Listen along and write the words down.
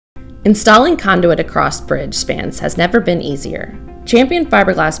Installing conduit across bridge spans has never been easier. Champion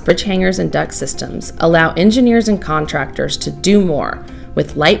fiberglass bridge hangers and duct systems allow engineers and contractors to do more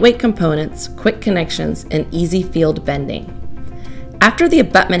with lightweight components, quick connections, and easy field bending. After the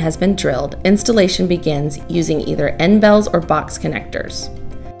abutment has been drilled, installation begins using either end bells or box connectors.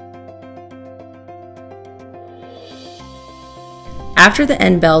 After the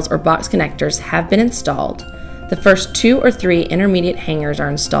end bells or box connectors have been installed, the first 2 or 3 intermediate hangers are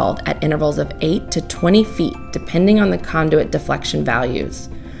installed at intervals of 8 to 20 feet, depending on the conduit deflection values.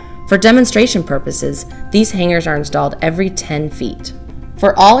 For demonstration purposes, these hangers are installed every 10 feet.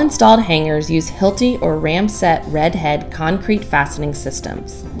 For all installed hangers, use Hilti or ram-set red head concrete fastening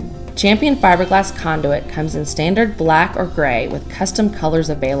systems. Champion Fiberglass Conduit comes in standard black or gray with custom colors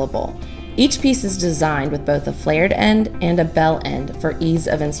available. Each piece is designed with both a flared end and a bell end for ease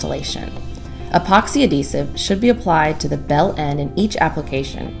of installation. Epoxy adhesive should be applied to the bell end in each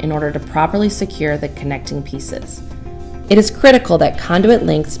application in order to properly secure the connecting pieces. It is critical that conduit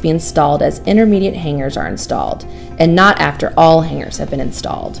lengths be installed as intermediate hangers are installed, and not after all hangers have been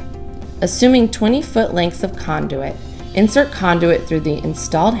installed. Assuming 20-foot lengths of conduit, insert conduit through the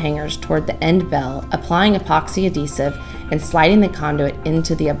installed hangers toward the end bell, applying epoxy adhesive and sliding the conduit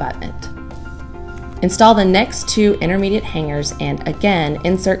into the abutment. Install the next 2 intermediate hangers and again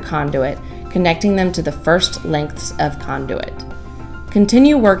insert conduit, connecting them to the first lengths of conduit.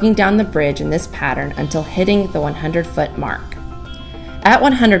 Continue working down the bridge in this pattern until hitting the 100-foot mark. At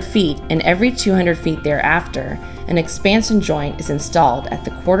 100 feet and every 200 feet thereafter, an expansion joint is installed at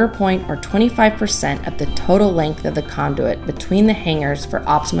the quarter point or 25% of the total length of the conduit between the hangers for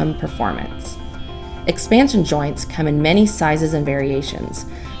optimum performance. Expansion joints come in many sizes and variations,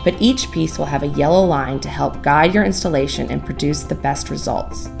 but each piece will have a yellow line to help guide your installation and produce the best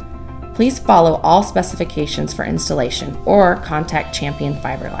results. Please follow all specifications for installation or contact Champion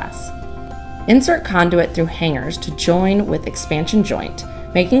Fiberglass. Insert conduit through hangers to join with expansion joint,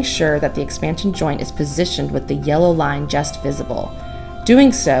 making sure that the expansion joint is positioned with the yellow line just visible.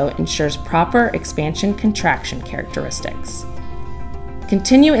 Doing so ensures proper expansion contraction characteristics.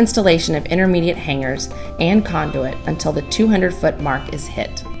 Continue installation of intermediate hangers and conduit until the 200-foot mark is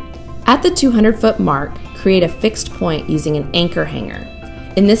hit. At the 200-foot mark, create a fixed point using an anchor hanger.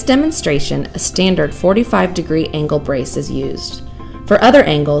 In this demonstration, a standard 45-degree angle brace is used. For other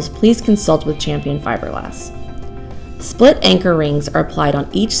angles, please consult with Champion Fiberglass. Split anchor rings are applied on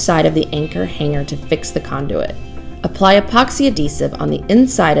each side of the anchor hanger to fix the conduit. Apply epoxy adhesive on the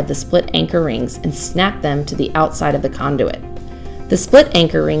inside of the split anchor rings and snap them to the outside of the conduit. The split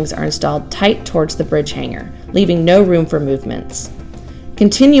anchor rings are installed tight towards the bridge hanger, leaving no room for movements.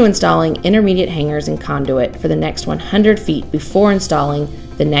 Continue installing intermediate hangers and conduit for the next 100 feet before installing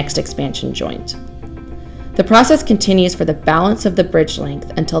the next expansion joint. The process continues for the balance of the bridge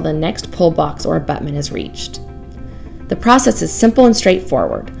length until the next pull box or abutment is reached. The process is simple and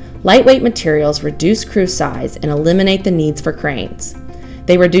straightforward. Lightweight materials reduce crew size and eliminate the needs for cranes.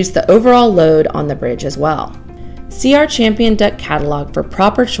 They reduce the overall load on the bridge as well. See our Champion Duct catalog for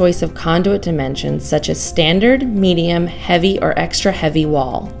proper choice of conduit dimensions such as standard, medium, heavy, or extra heavy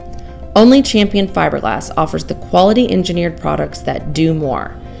wall. Only Champion Fiberglass offers the quality engineered products that do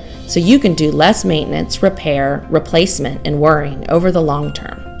more, so you can do less maintenance, repair, replacement, and worrying over the long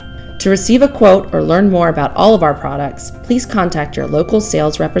term. To receive a quote or learn more about all of our products, please contact your local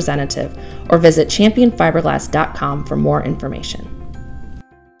sales representative or visit championfiberglass.com for more information.